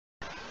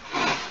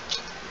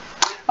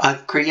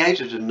I've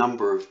created a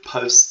number of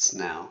posts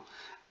now,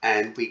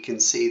 and we can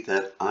see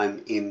that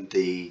I'm in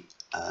the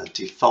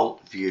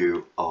default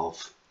view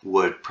of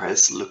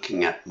WordPress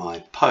looking at my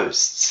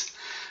posts.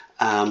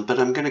 But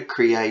I'm going to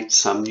create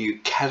some new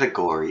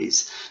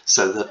categories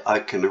so that I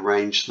can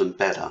arrange them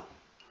better.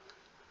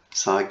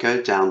 So I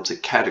go down to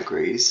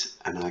categories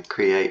and I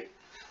create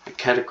a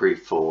category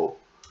for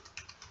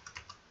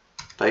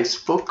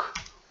Facebook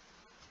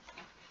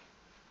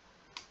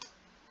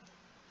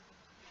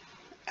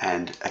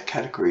and a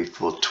category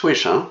for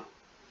Twitter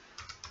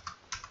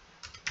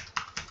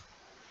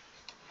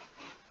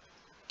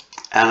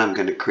and I'm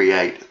going to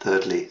create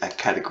thirdly a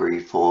category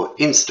for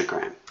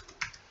Instagram.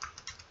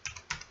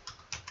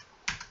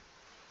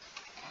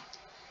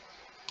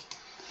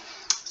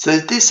 So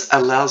this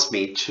allows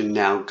me to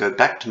now go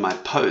back to my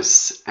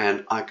posts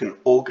and I can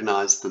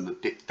organize them a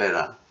bit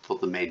better for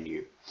the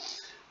menu.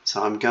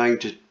 So I'm going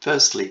to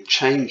firstly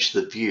change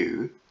the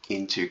view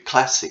into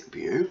classic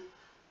view,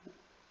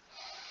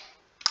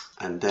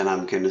 and then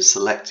I'm going to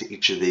select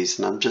each of these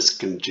and I'm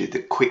just going to do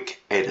the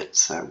quick edit.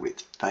 So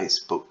with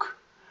Facebook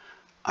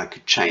I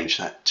could change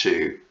that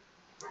to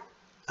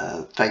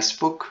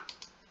Facebook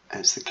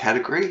as the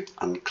category,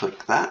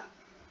 unclick that.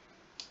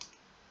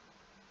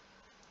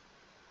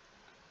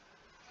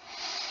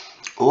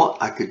 Or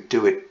I could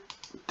do it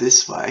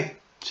this way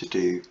to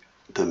do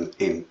them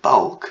in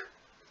bulk,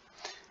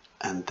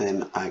 and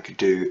then I could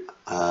do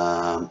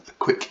a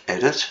quick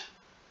edit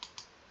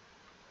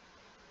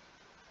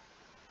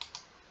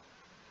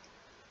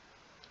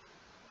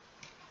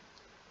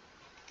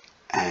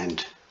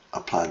and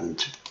apply them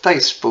to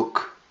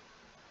Facebook.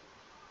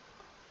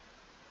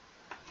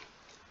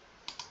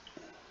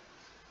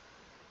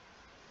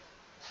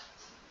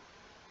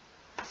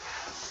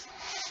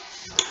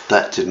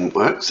 That didn't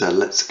work, so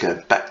let's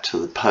go back to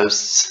the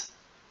posts.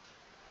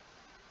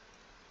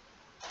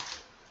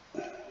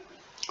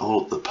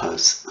 All of the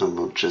posts, and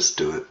we'll just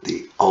do it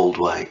the old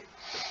way.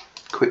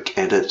 Quick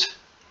edit,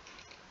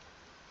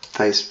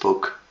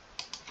 Facebook,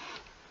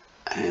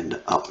 and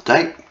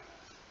update.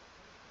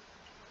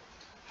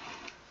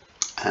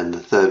 And the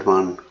third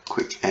one,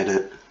 quick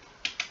edit,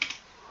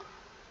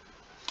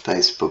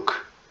 Facebook,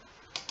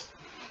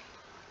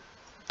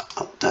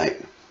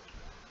 update.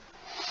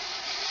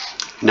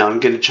 Now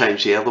I'm going to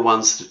change the other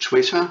ones to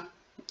Twitter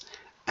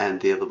and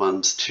the other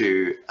ones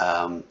to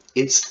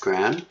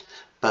Instagram,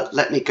 but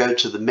let me go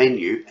to the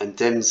menu and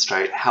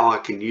demonstrate how I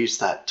can use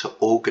that to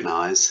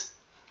organize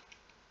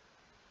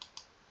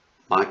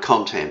my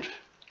content.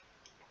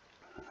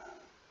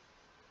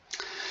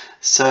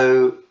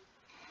 So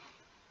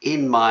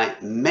in my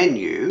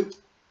menu,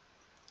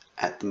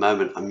 at the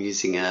moment I'm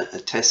using a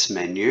test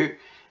menu,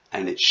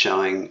 and it's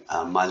showing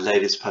my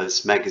latest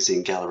post,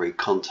 magazine, gallery,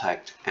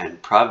 contact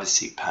and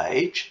privacy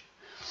page.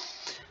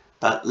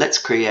 But let's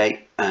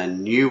create a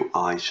new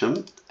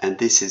item, and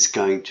this is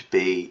going to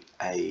be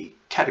a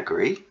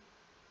category,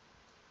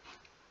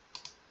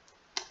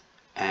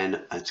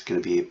 and it's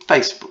going to be a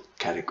Facebook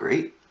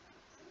category,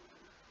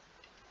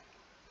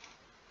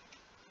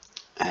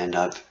 and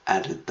I've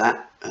added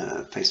that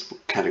Facebook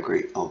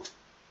category of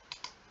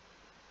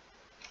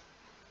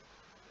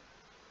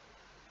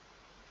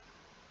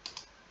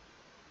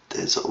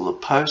there's all the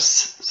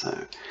posts,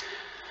 so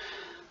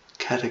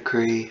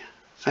category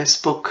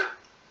Facebook,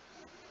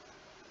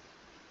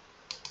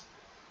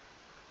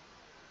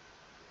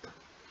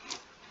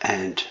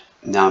 and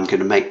now I'm going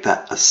to make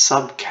that a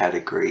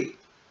subcategory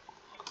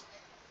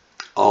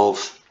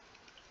of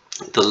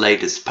the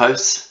latest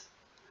posts,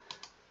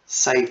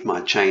 save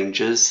my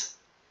changes,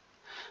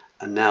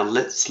 and now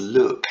let's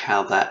look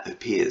how that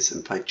appears.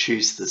 And if I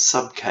choose the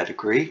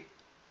subcategory,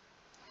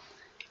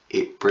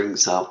 it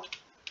brings up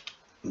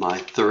my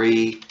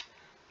 3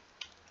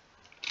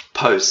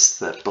 posts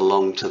that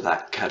belong to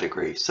that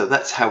category. So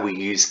that's how we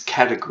use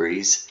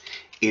categories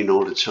in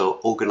order to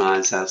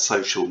organize our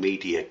social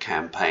media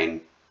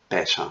campaign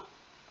better.